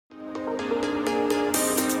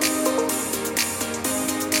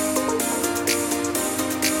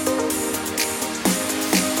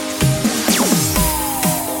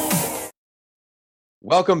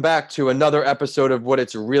Welcome back to another episode of What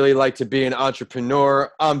It's Really Like to Be an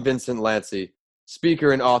Entrepreneur. I'm Vincent Lancy,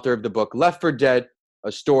 speaker and author of the book Left for Dead,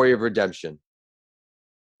 A Story of Redemption.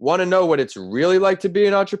 Want to know what it's really like to be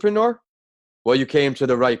an entrepreneur? Well, you came to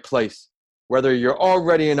the right place. Whether you're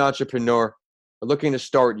already an entrepreneur or looking to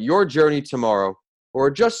start your journey tomorrow,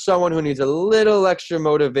 or just someone who needs a little extra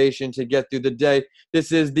motivation to get through the day,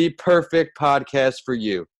 this is the perfect podcast for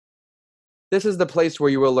you. This is the place where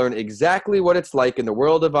you will learn exactly what it's like in the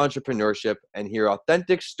world of entrepreneurship and hear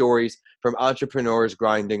authentic stories from entrepreneurs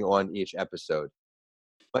grinding on each episode.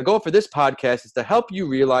 My goal for this podcast is to help you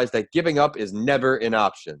realize that giving up is never an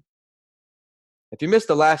option. If you missed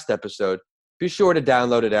the last episode, be sure to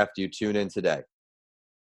download it after you tune in today.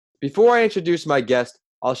 Before I introduce my guest,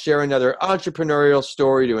 I'll share another entrepreneurial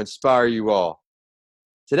story to inspire you all.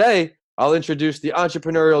 Today, I'll introduce the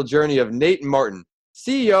entrepreneurial journey of Nate Martin,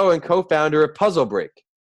 CEO and co-founder of Puzzlebreak.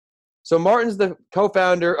 So Martin's the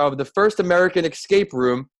co-founder of the first American escape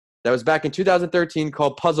room that was back in 2013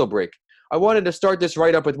 called Puzzlebreak. I wanted to start this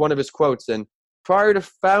right up with one of his quotes. And prior to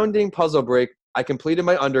founding Puzzlebreak, I completed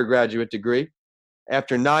my undergraduate degree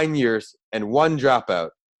after 9 years and one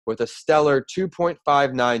dropout with a stellar 2.59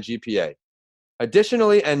 GPA.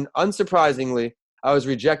 Additionally, and unsurprisingly, I was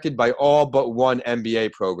rejected by all but one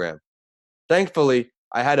MBA program. Thankfully,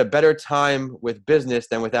 I had a better time with business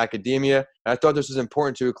than with academia. And I thought this was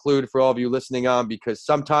important to include for all of you listening on because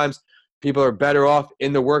sometimes people are better off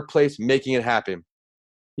in the workplace making it happen.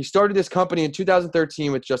 He started this company in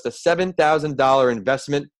 2013 with just a $7,000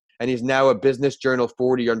 investment, and he's now a Business Journal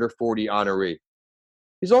 40 Under 40 honoree.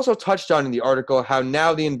 He's also touched on in the article how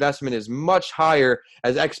now the investment is much higher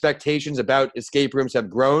as expectations about escape rooms have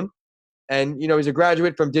grown. And, he's a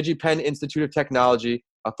graduate from DigiPenn Institute of Technology,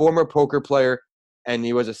 a former poker player, and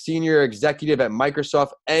he was a senior executive at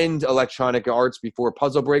Microsoft and Electronic Arts before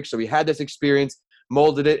Puzzlebreak. So he had this experience,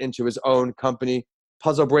 molded it into his own company.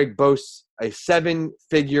 Puzzlebreak boasts a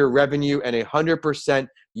 7-figure revenue and 100%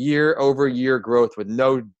 year-over-year growth with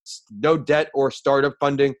no debt or startup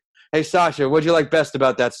funding. Hey, Sasha, what'd you like best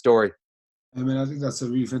about that story? I mean, I think that's a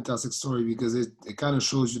really fantastic story because it kind of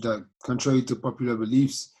shows you that contrary to popular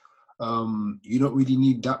beliefs, you don't really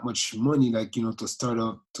need that much money, to start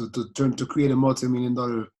up, to create a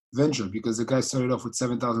multi-million-dollar venture, because the guy started off with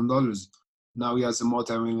 $7,000. Now he has a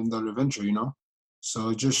multi-million-dollar venture, So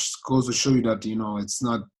it just goes to show you that,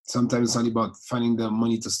 sometimes it's not about finding the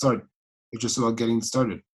money to start. It's just about getting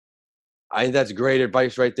started. I think that's great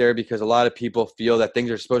advice right there because a lot of people feel that things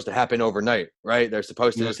are supposed to happen overnight, right? They're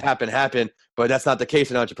supposed to just happen, but that's not the case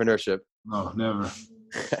in entrepreneurship. No, never.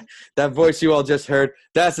 That voice you all just heard,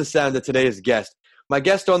 that's the sound of today's guest. My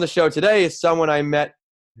guest on the show today is someone I met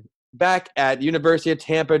back at University of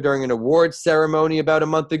Tampa during an awards ceremony about a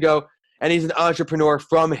month ago, and he's an entrepreneur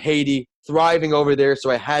from Haiti, thriving over there,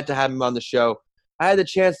 so I had to have him on the show. I had the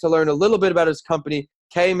chance to learn a little bit about his company,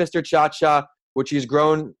 K Mr. Cha Cha, which he's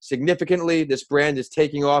grown significantly. This brand is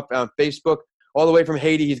taking off on Facebook. All the way from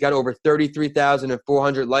Haiti, he's got over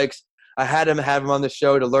 33,400 likes. I had him have him on the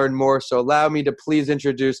show to learn more, so allow me to please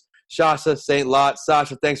introduce Shasa St. Lot.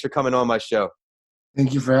 Sasha, thanks for coming on my show.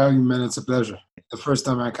 Thank you for having me, man. It's a pleasure. The first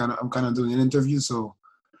time I'm kind of doing an interview, so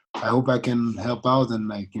I hope I can help out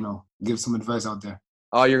and give some advice out there.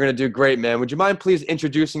 Oh, you're going to do great, man. Would you mind please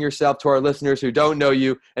introducing yourself to our listeners who don't know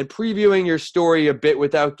you and previewing your story a bit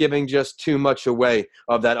without giving just too much away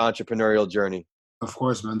of that entrepreneurial journey? Of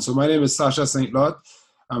course, man. So my name is Sasha St. Lot.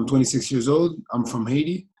 I'm 26 years old. I'm from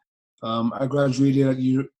Haiti. I graduated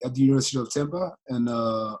at the University of Tampa, and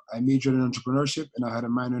I majored in entrepreneurship, and I had a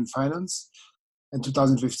minor in finance in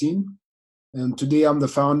 2015. And today I'm the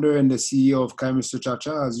founder and the CEO of Kai Mr. Cha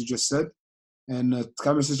Cha, as you just said. And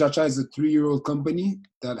Kai Mr. Cha Cha is a 3-year-old company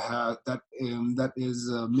that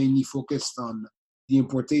is mainly focused on the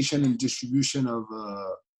importation and distribution of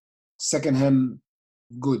secondhand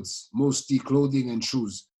goods, mostly clothing and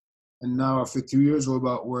shoes. And now after 3 years,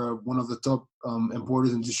 we're one of the top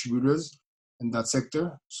importers and distributors in that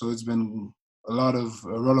sector. So it's been a lot of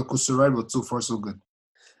a roller coaster ride, but so far so good.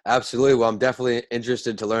 Absolutely. Well, I'm definitely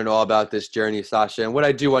interested to learn all about this journey, Sasha. And what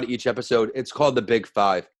I do on each episode, it's called the Big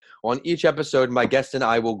Five. On each episode, my guest and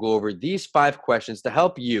I will go over these 5 questions to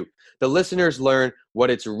help you, the listeners, learn what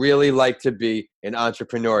it's really like to be an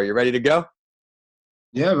entrepreneur. You ready to go?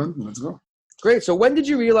 Yeah, man. Let's go. Great. So when did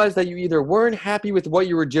you realize that you either weren't happy with what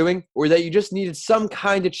you were doing or that you just needed some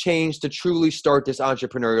kind of change to truly start this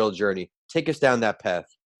entrepreneurial journey? Take us down that path.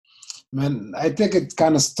 Man, I think it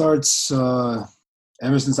kind of starts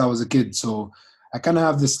ever since I was a kid. So I kind of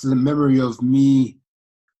have this memory of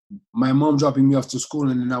my mom dropping me off to school,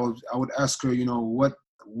 and then I would ask her,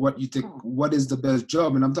 what you think, what is the best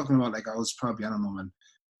job? And I'm talking about I was probably, I don't know, man,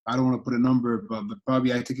 I don't want to put a number, but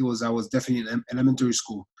probably I think I was definitely in elementary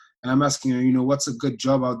school. And I'm asking her, what's a good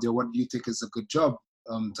job out there? What do you think is a good job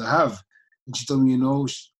to have? And she told me, in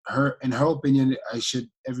her opinion, I should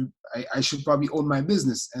probably own my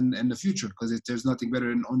business and in the future, because there's nothing better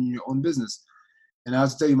than owning your own business. And I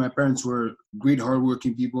have to tell you, my parents were great,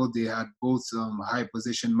 hardworking people. They had both high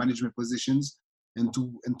position management positions in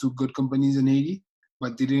two good companies in Haiti,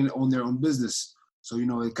 but they didn't own their own business. So,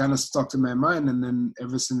 it kind of stuck in my mind. And then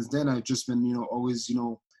ever since then, I've just been, always,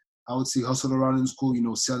 I would say hustle around in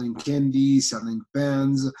school, selling candy, selling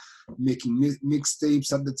pens, making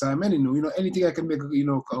mixtapes at the time. And, anything I can make,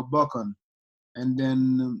 a buck on. And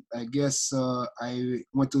then I guess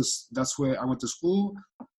that's where I went to school.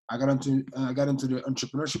 I got into the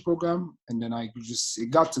entrepreneurship program, and then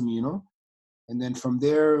it got to me, And then from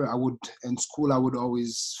there, I would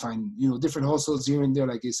always find, different hustles here and there.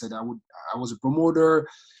 Like I said, I was a promoter.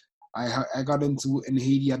 I got into in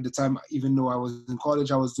Haiti at the time, even though I was in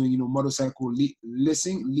college, I was doing, motorcycle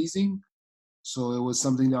leasing. So it was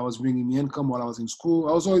something that was bringing me income while I was in school.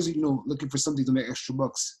 I was always, looking for something to make extra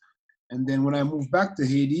bucks. And then when I moved back to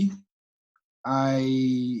Haiti,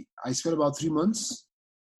 I spent about 3 months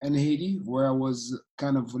in Haiti, where I was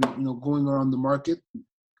kind of, going around the market,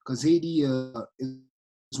 because Haiti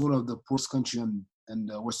is one of the poorest countries in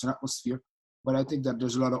the Western Hemisphere. But I think that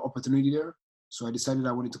there's a lot of opportunity there. So I decided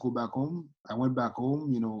I wanted to go back home. I went back home.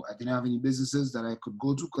 I didn't have any businesses that I could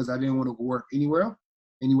go to, because I didn't want to go work anywhere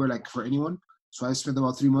like for anyone. So I spent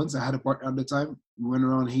about 3 months. I had a partner at the time. We went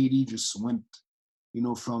around Haiti, just went,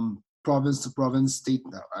 from province to province, state,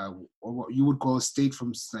 or what you would call a state,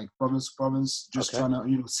 from like province to province, just trying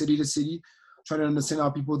to, city to city, trying to understand how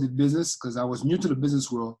people did business, because I was new to the business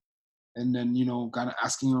world. And then, kind of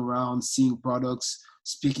asking around, seeing products,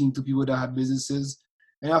 speaking to people that had businesses.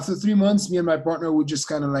 And after 3 months, me and my partner would just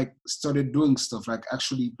kind of like started doing stuff, like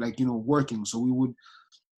actually like, working. So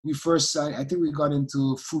I think we got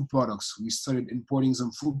into food products. We started importing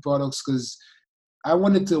some food products, because I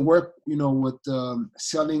wanted to work, with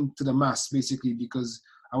selling to the mass, basically, because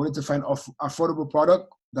I wanted to find affordable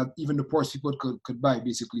product that even the poorest people could buy,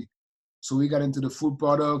 basically. So we got into the food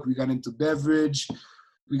product, we got into beverage,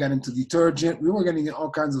 we got into detergent. We were getting all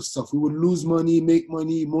kinds of stuff. We would lose money, make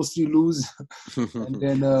money, mostly lose. And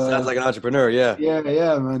then sounds like an entrepreneur, yeah. Yeah,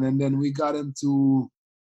 man. And then we got into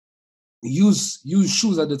used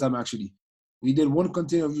shoes at the time, actually. We did 1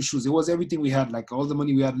 container of used shoes. It was everything we had, like all the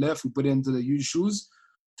money we had left, we put it into the used shoes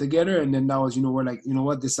together. And then that was, we're like,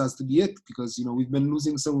 what, this has to be it, because, we've been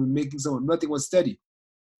losing some, we're making some, nothing was steady.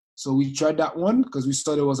 So we tried that one, because we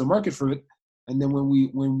thought there was a market for it. And then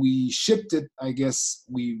when we shipped it, I guess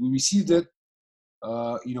we received it,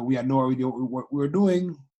 we had no idea what we were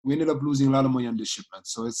doing. We ended up losing a lot of money on this shipment.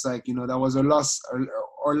 So it's like, that was our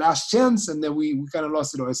last chance. And then we kind of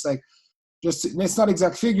lost it all. It's like, it's not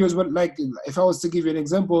exact figures, but like if I was to give you an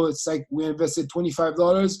example, it's like we invested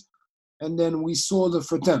 $25 and then we sold it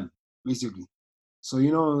for 10, basically. So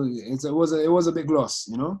it was a big loss,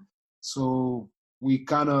 So we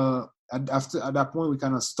kind of at that point we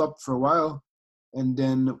kind of stopped for a while, and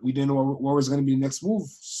then we didn't know what was going to be the next move.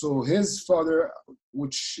 So his father,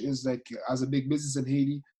 which is like has a big business in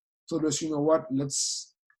Haiti, told us,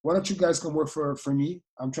 why don't you guys come work for me?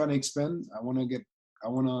 I'm trying to expand.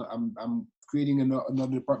 I'm creating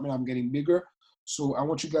another department. I'm getting bigger. So I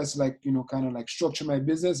want you guys to kind of structure my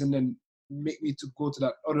business and then make me to go to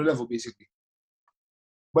that other level, basically.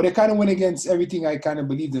 But it kind of went against everything I kind of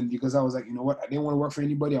believed in, because I was like, I didn't want to work for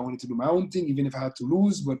anybody. I wanted to do my own thing, even if I had to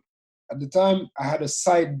lose. But at the time, I had a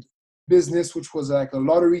side business, which was like a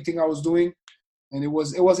lottery thing I was doing. And it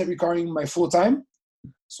wasn't requiring my full time.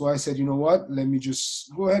 So I said, let me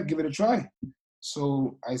just go ahead, give it a try.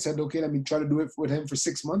 So I said, okay, let me try to do it with him for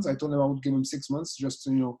 6 months. I told him I would give him 6 months just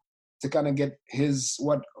to kind of get his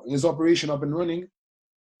operation up and running.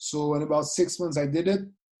 So in about 6 months, I did it.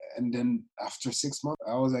 And then after 6 months,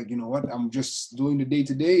 I was like, I'm just doing the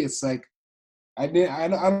day-to-day. It's like, I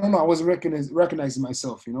don't know. I wasn't recognizing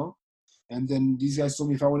myself, And then these guys told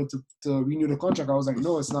me if I wanted to renew the contract, I was like,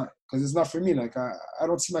 no, it's not, because it's not for me. Like, I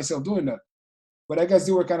don't see myself doing that. But I guess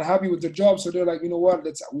they were kind of happy with their job. So they're like,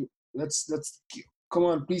 let's come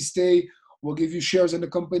on, please stay. We'll give you shares in the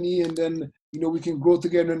company, and then we can grow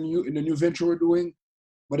together in the new venture we're doing.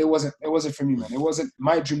 But it wasn't for me, man. It wasn't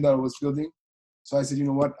my dream that I was building. So I said,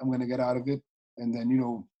 I'm gonna get out of it. And then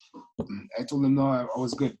I told him no, I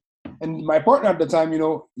was good. And my partner at the time,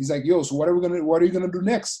 he's like, yo, so what are you gonna do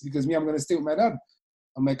next? Because I'm gonna stay with my dad.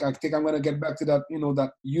 I'm like, I think I'm gonna get back to that,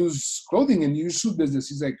 that used clothing and used shoe business.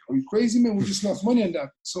 He's like, are you crazy, man? We just lost money on that.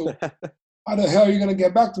 So how the hell are you gonna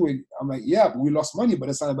get back to it? I'm like, yeah, but we lost money, but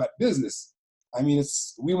it's not about business. I mean,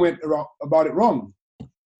 we went about it wrong.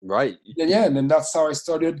 Right. Yeah, and then that's how I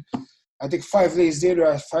started. I think 5 days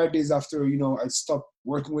later, 5 days after, I stopped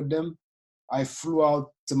working with them, I flew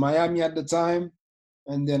out to Miami at the time,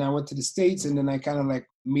 and then I went to the States, and then I kind of like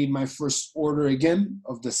made my first order again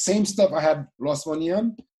of the same stuff I had lost money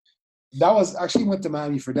on. That was actually went to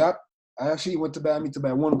Miami for that. I actually went to Miami to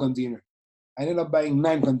buy 1 container. I ended up buying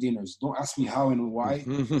 9 containers. Don't ask me how and why.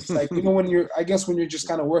 It's like, when you're just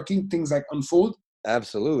kind of working, things like unfold.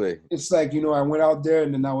 Absolutely. It's like, I went out there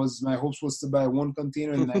and then my hopes was to buy 1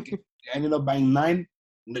 container and I ended up buying 9.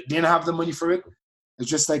 Didn't have the money for it. It's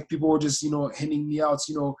just like people were just, handing me out,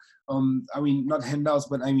 not handouts,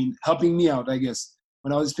 but I mean, helping me out, I guess.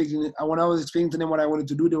 When I was explaining to them what I wanted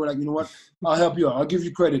to do, they were like, you know what, I'll help you out. I'll give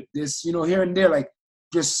you credit. This, here and there, like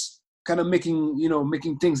just kind of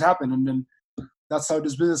making things happen. And then that's how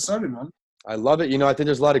this business started, man. I love it. I think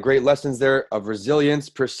there's a lot of great lessons there of resilience,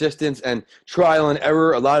 persistence, and trial and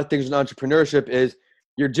error. A lot of things in entrepreneurship is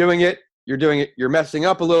you're doing it, you're messing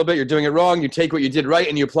up a little bit, you're doing it wrong, you take what you did right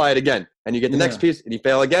and you apply it again. And you get the next piece and you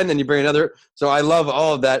fail again, and you bring another. So I love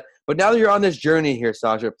all of that. But now that you're on this journey here,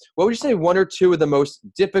 Sasha, what would you say 1 or 2 of the most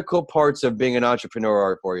difficult parts of being an entrepreneur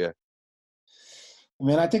are for you?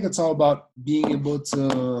 Man, I think it's all about being able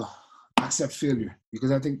to accept failure,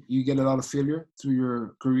 because I think you get a lot of failure through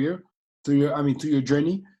your career, through your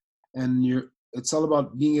journey, and it's all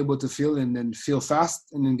about being able to fail and then fail fast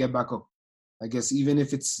and then get back up. I guess even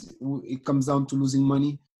if it comes down to losing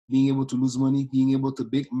money, being able to lose money, being able to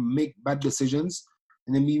make bad decisions,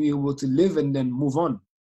 and then being able to live and then move on,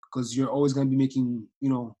 because you're always going to be making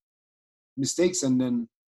mistakes, and then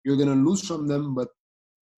you're going to lose from them. But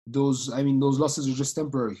those losses are just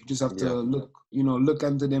temporary. You just have to look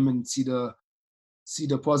into them and see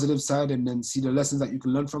the positive side, and then see the lessons that you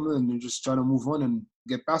can learn from them, and you just try to move on and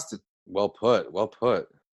get past it. Well put.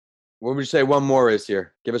 What would you say 1 more is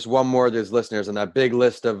here? Give us 1 more of these listeners on that big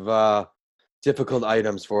list of difficult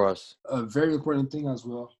items for us. A very important thing as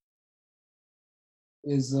well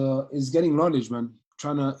is getting knowledge, man.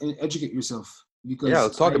 Trying to educate yourself, because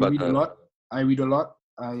let's talk about that. I read a lot.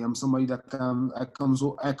 I am somebody that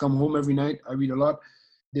I come home every night. I read a lot.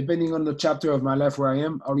 Depending on the chapter of my life where I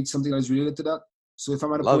am, I'll read something that's related to that. So if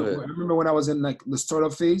I'm at a point where, I remember when I was in like the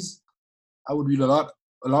startup phase, I would read a lot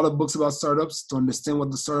of books about startups to understand what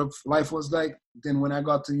the startup life was like. Then when I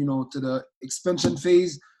got to to the expansion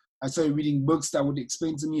phase, I started reading books that would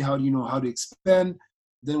explain to me how to expand.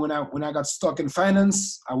 Then when I got stuck in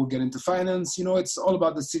finance, I would get into finance. It's all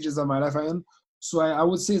about the stages of my life I am. So I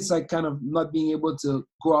would say it's like kind of not being able to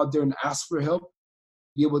go out there and ask for help,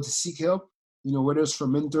 be able to seek help, whether it's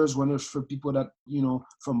from mentors, whether it's for people that,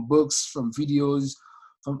 from books, from videos,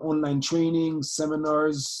 from online training,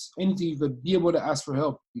 seminars, anything. You could be able to ask for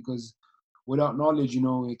help, because without knowledge,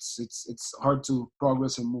 it's hard to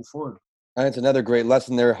progress and move forward. And it's another great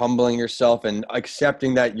lesson there, humbling yourself and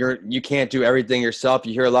accepting that you can't do everything yourself.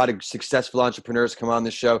 You hear a lot of successful entrepreneurs come on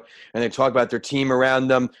the show and they talk about their team around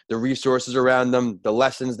them, the resources around them, the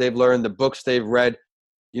lessons they've learned, the books they've read.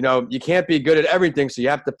 You can't be good at everything, so you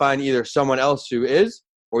have to find either someone else who is,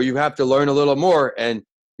 or you have to learn a little more. And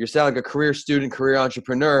you sound like a career student, career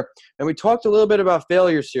entrepreneur. And we talked a little bit about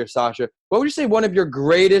failures here, Sasha. What would you say one of your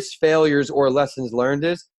greatest failures or lessons learned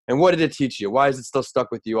is? And what did it teach you? Why is it still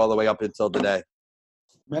stuck with you all the way up until today?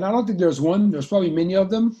 Man, I don't think there's one. There's probably many of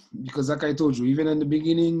them, because like I told you, even in the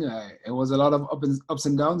beginning, it was a lot of ups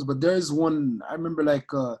and downs. But there's one, I remember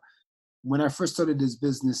when I first started this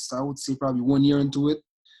business, I would say probably 1 year into it.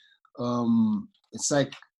 It's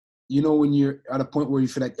like, when you're at a point where you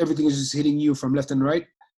feel like everything is just hitting you from left and right.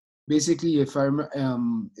 Basically, if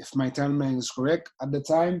my timeline is correct, at the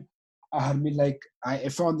time, I had made I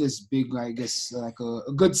found this big, I guess, like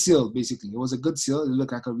a good sale, basically. It was a good sale. It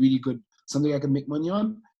looked like a really good, something I could make money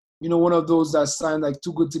on. One of those that sound like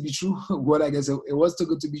too good to be true. What I guess it was too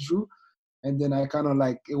good to be true. And then I kind of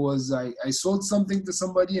I sold something to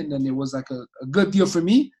somebody, and then it was like a good deal for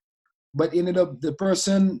me. But ended up, the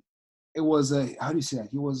person, it was how do you say that?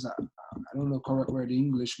 He was, I don't know the correct word in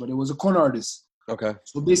English, but it was a con artist. Okay.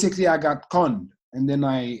 So basically I got conned. And then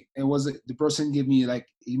the person gave me,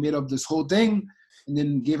 he made up this whole thing and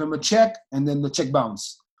then gave him a check, and then the check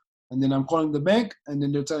bounced. And then I'm calling the bank, and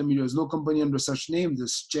then they're telling me there's no company under such name.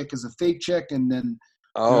 This check is a fake check. And then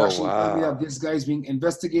they're actually telling me that this guy is being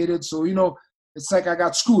investigated. So, it's like I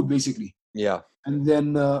got screwed, basically. Yeah. And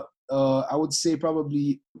then I would say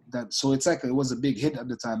probably that, so it's like it was a big hit at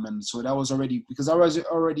the time. And so that was already, because I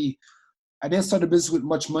didn't start the business with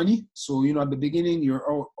much money. So, at the beginning, you're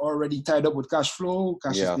already tied up with cash flow.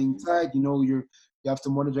 Cash is being tight. You have to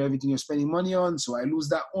monitor everything you're spending money on. So I lose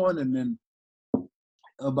that one. And then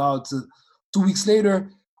about 2 weeks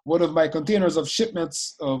later, one of my containers of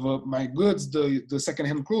shipments of my goods, the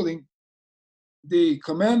secondhand clothing, they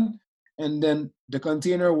come in, and then the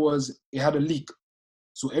container it had a leak.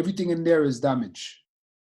 So everything in there is damaged,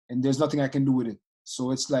 and there's nothing I can do with it.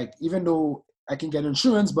 So it's like, even though I can get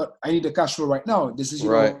insurance, but I need the cash flow right now. This is,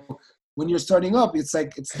 Right. when you're starting up, it's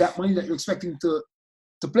like, it's that money that you're expecting to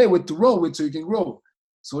play with, to roll with, so you can grow.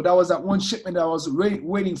 So that was that one shipment that I was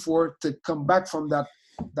waiting for to come back from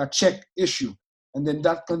that check issue. And then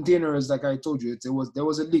that container is, like I told you, there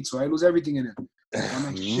was a leak, so I lose everything in it. I'm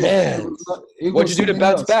like, shit. Man, what'd you do to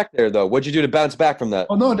bounce back there, though? What'd you do to bounce back from that?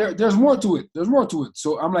 Oh no, there's more to it. There's more to it.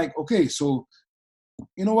 So I'm like, okay, so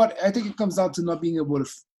you know what? I think it comes down to not being able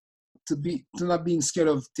to not being scared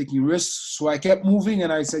of taking risks. So I kept moving,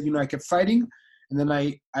 and I said, I kept fighting. And then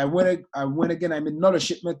I went again. I made another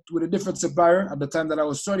shipment with a different supplier at the time that I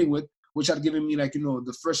was starting with, which had given me, like,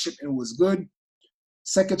 the first shipment was good.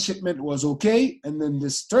 Second shipment was okay. And then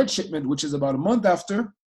this third shipment, which is about a month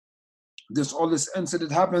after, all this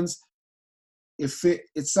incident happens.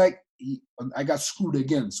 It's like I got screwed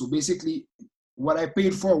again. So basically, what I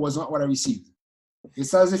paid for was not what I received.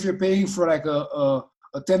 It's as if you're paying for like a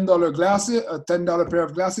 $10 glasses, a $10 pair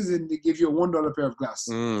of glasses, and they give you a $1 pair of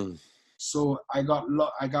glasses. So I got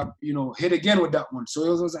hit again with that one. So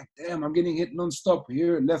it was like, damn, I'm getting hit nonstop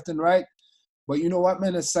here, left and right. But you know what,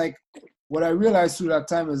 man? It's like, what I realized through that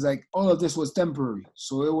time is like, all of this was temporary.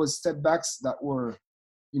 So it was setbacks that were,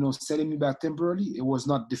 setting me back temporarily. It was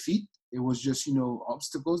not defeat. It was just,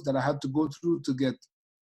 obstacles that I had to go through to get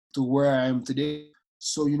to where I am today.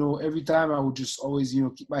 So, every time I would just always,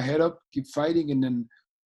 keep my head up, keep fighting, and then,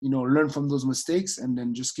 learn from those mistakes, and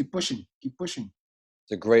then just keep pushing.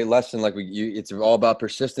 It's a great lesson. Like it's all about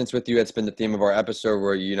persistence with you. It's been the theme of our episode,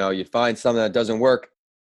 where, you find something that doesn't work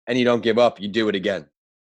and you don't give up, you do it again.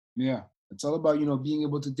 Yeah. It's all about, being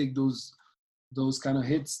able to take those kind of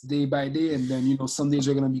hits day by day. And then, some days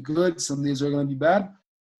are going to be good, some days are going to be bad.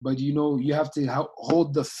 But, you have to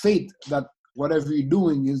hold the faith that whatever you're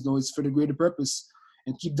doing is for the greater purpose,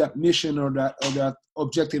 and keep that mission or that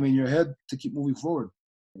objective in your head to keep moving forward.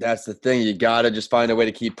 That's the thing. You got to just find a way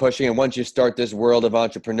to keep pushing. And once you start this world of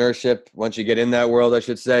entrepreneurship, once you get in that world, I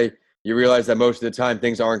should say, you realize that most of the time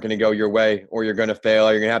things aren't going to go your way, or you're going to fail,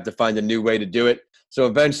 or you're going to have to find a new way to do it. So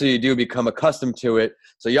eventually you do become accustomed to it.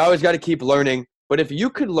 So you always got to keep learning. But if you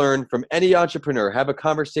could learn from any entrepreneur, have a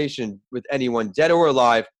conversation with anyone, dead or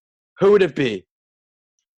alive, who would it be?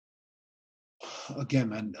 Again,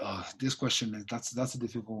 man, this question, that's a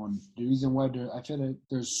difficult one. The reason why I feel like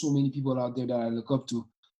there's so many people out there that I look up to.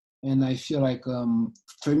 And I feel like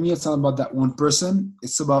for me, it's not about that one person.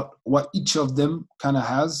 It's about what each of them kind of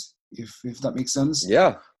has, if that makes sense.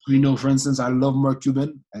 Yeah. For instance, I love Mark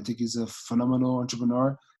Cuban. I think he's a phenomenal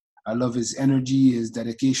entrepreneur. I love his energy, his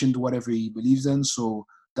dedication to whatever he believes in. So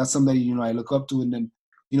that's somebody, I look up to. And then,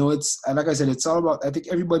 it's, like I said, it's all about, I think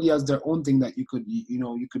everybody has their own thing that you could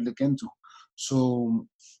look into. So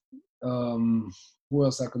who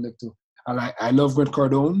else I could look to? I love Grant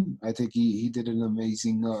Cardone. I think he did an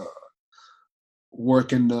amazing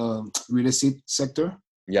work in the real estate sector.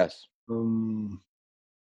 Yes.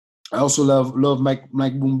 I also love Mike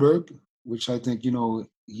Bloomberg, which I think,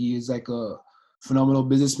 he is like a phenomenal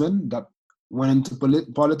businessman that went into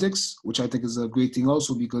politics, which I think is a great thing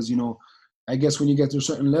also, because, I guess when you get to a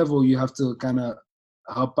certain level, you have to kind of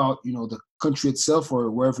help out, the country itself,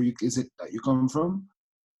 or wherever is it that you come from.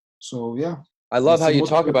 So, yeah. I love how you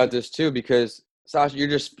talk about this too, because Sasha,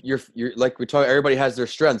 you're like we talk, everybody has their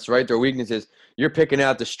strengths, right? Their weaknesses. You're picking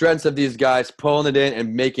out the strengths of these guys, pulling it in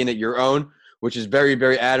and making it your own, which is very,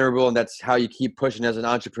 very admirable. And that's how you keep pushing as an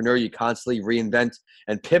entrepreneur. You constantly reinvent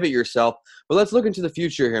and pivot yourself. But let's look into the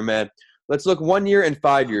future here, man. Let's look 1 year and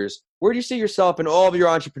 5 years. Where do you see yourself in all of your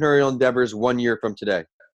entrepreneurial endeavors 1 year from today?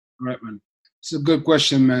 Right, man. It's a good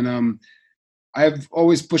question, man. I've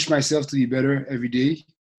always pushed myself to be better every day.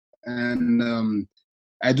 And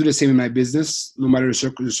I do the same in my business, no matter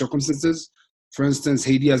the circumstances. For instance,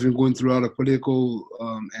 Haiti has been going through a lot of political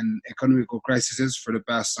and economical crises for the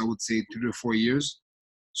past, I would say, 3 to 4 years.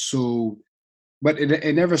 So, but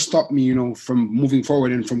it never stopped me, from moving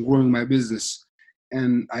forward and from growing my business.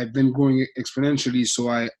 And I've been growing exponentially. So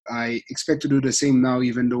I expect to do the same now,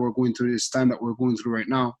 even though we're going through this time that we're going through right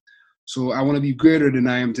now. So I want to be greater than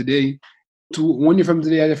I am today. 1 year from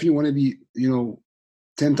today, I definitely want to be,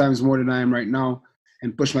 10 times more than I am right now,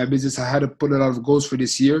 and push my business. I had to put a lot of goals for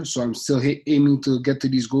this year, so I'm still aiming to get to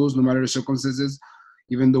these goals no matter the circumstances,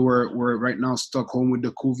 even though we're right now stuck home with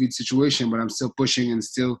the COVID situation, but I'm still pushing and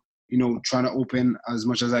still, trying to open as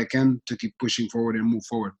much as I can to keep pushing forward and move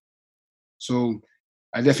forward. So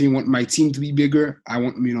I definitely want my team to be bigger. I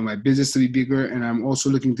want, my business to be bigger, and I'm also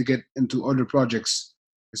looking to get into other projects,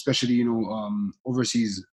 especially,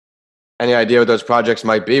 overseas. Any idea what those projects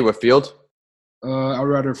might be? What field? I'd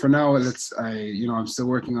rather for now. I'm still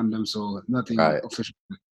working on them, so nothing Right. official.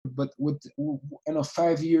 But in a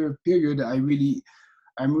 5-year period, I'm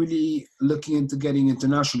really looking into getting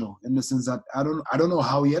international in the sense that I don't know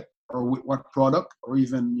how yet or with what product or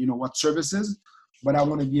even what services, but I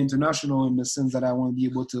want to be international in the sense that I want to be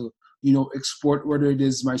able to export, whether it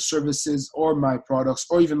is my services or my products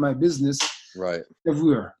or even my business, Right.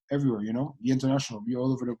 everywhere, be international, be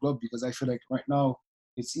all over the globe, because I feel like right now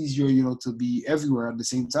it's easier, to be everywhere at the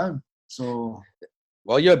same time. So,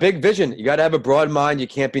 well, you have a big vision. You got to have a broad mind. You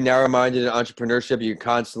can't be narrow-minded in entrepreneurship. You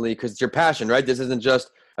constantly, because it's your passion, right? This isn't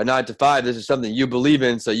just a 9 to 5. This is something you believe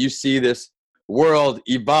in. So you see this world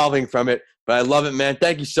evolving from it. But I love it, man.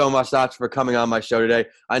 Thank you so much, Sach, for coming on my show today.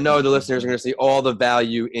 I know the listeners are going to see all the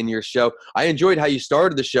value in your show. I enjoyed how you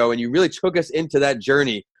started the show, and you really took us into that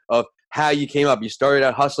journey of how you came up. You started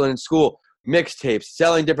out hustling in school, mixtapes,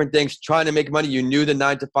 selling different things, trying to make money. You knew the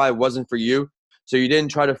 9 to 5 wasn't for you, so you didn't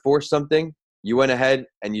try to force something. You went ahead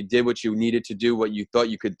and you did what you needed to do, what you thought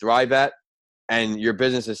you could thrive at, and your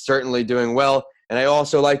business is certainly doing well. And I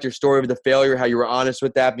also liked your story of the failure, how you were honest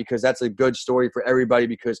with that, because that's a good story for everybody,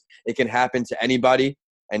 because it can happen to anybody,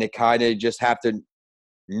 and it kind of just have to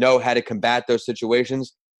know how to combat those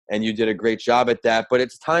situations. And you did a great job at that. But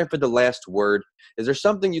it's time for the last word. Is there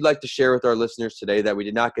something you'd like to share with our listeners today that we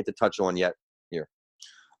did not get to touch on yet here?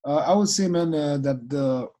 I would say, man,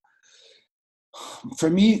 for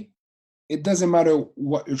me, it doesn't matter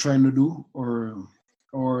what you're trying to do or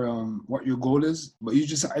what your goal is, but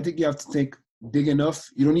I think you have to think big enough.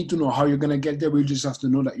 You don't need to know how you're gonna get there, but you just have to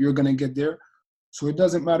know that you're gonna get there. So it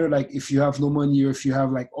doesn't matter like if you have no money or if you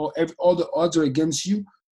have like all the odds are against you.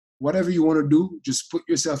 Whatever you want to do, just put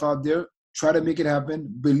yourself out there, try to make it happen.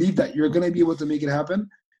 Believe that you're gonna be able to make it happen,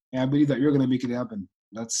 and I believe that you're gonna make it happen.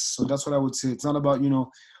 That's what I would say. It's not about you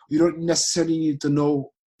don't necessarily need to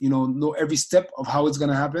know every step of how it's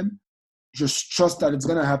gonna happen. Just trust that it's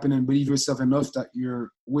gonna happen and believe yourself enough that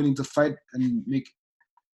you're willing to fight and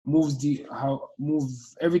move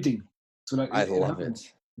everything so that I it love happens.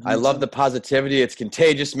 it. I love the positivity. It's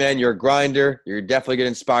contagious, man. You're a grinder. You're definitely going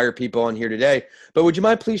to inspire people on here today. But would you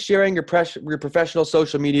mind please sharing your professional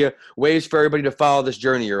social media ways for everybody to follow this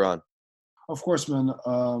journey you're on? Of course, man.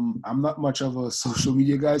 I'm not much of a social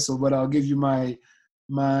media guy, but I'll give you my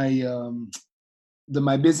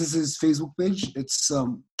business's Facebook page. It's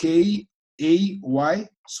KAY,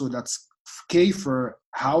 so that's K for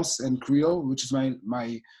house and Creole, which is my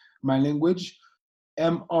language.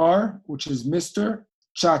 MR, which is Mr.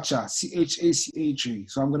 Chacha, CHACHA.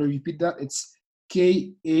 So I'm going to repeat that. It's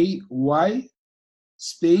KAY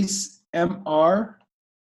space MR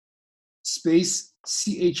space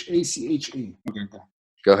CHACHA. Okay.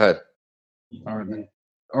 Go ahead. All right, man.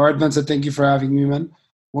 All right, Vincent, thank you for having me, man.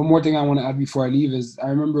 One more thing I want to add before I leave is I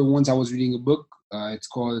remember once I was reading a book. It's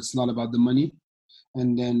called "It's Not About the Money,"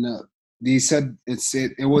 and then they said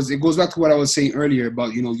it goes back to what I was saying earlier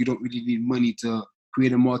about you don't really need money to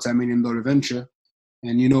create a multi-million-dollar venture,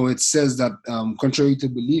 and it says that contrary to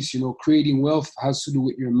beliefs, creating wealth has to do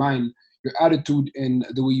with your mind, your attitude, and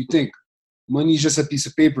the way you think. Money is just a piece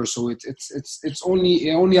of paper, so it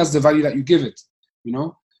only has the value that you give it. You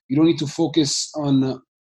don't need to focus on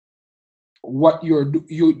what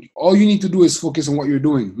all you need to do is focus on what you're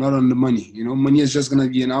doing, not on the money. Money is just going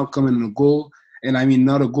to be an outcome and a goal, and I mean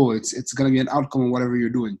not a goal. It's going to be an outcome of whatever you're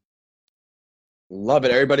doing. Love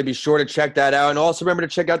it. Everybody be sure to check that out. And also remember to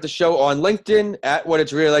check out the show on LinkedIn at What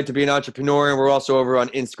It's Really Like to Be an Entrepreneur. And we're also over on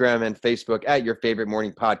Instagram and Facebook at Your Favorite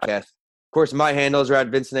Morning Podcast. Of course, my handles are at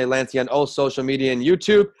Vincent A. Lancey on all social media and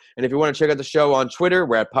YouTube. And if you want to check out the show on Twitter,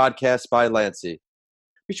 we're at Podcasts by Lancey.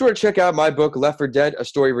 Be sure to check out my book, Left for Dead, A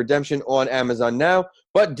Story of Redemption, on Amazon now.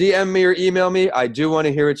 But DM me or email me. I do want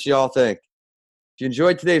to hear what y'all think. If you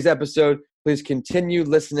enjoyed today's episode, please continue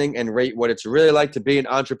listening and rate What It's Really Like to Be an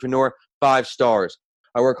Entrepreneur 5 stars.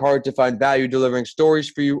 I work hard to find value delivering stories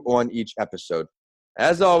for you on each episode.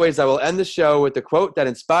 As always, I will end the show with a quote that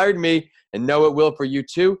inspired me and know it will for you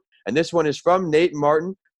too. And this one is from Nate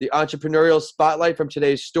Martin, the entrepreneurial spotlight from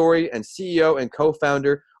today's story and CEO and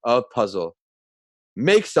co-founder of Puzzle.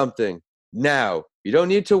 Make something now. You don't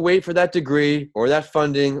need to wait for that degree or that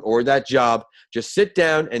funding or that job. Just sit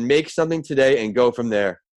down and make something today and go from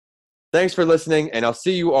there. Thanks for listening, and I'll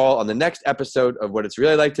see you all on the next episode of What It's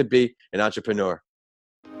Really Like to Be an Entrepreneur.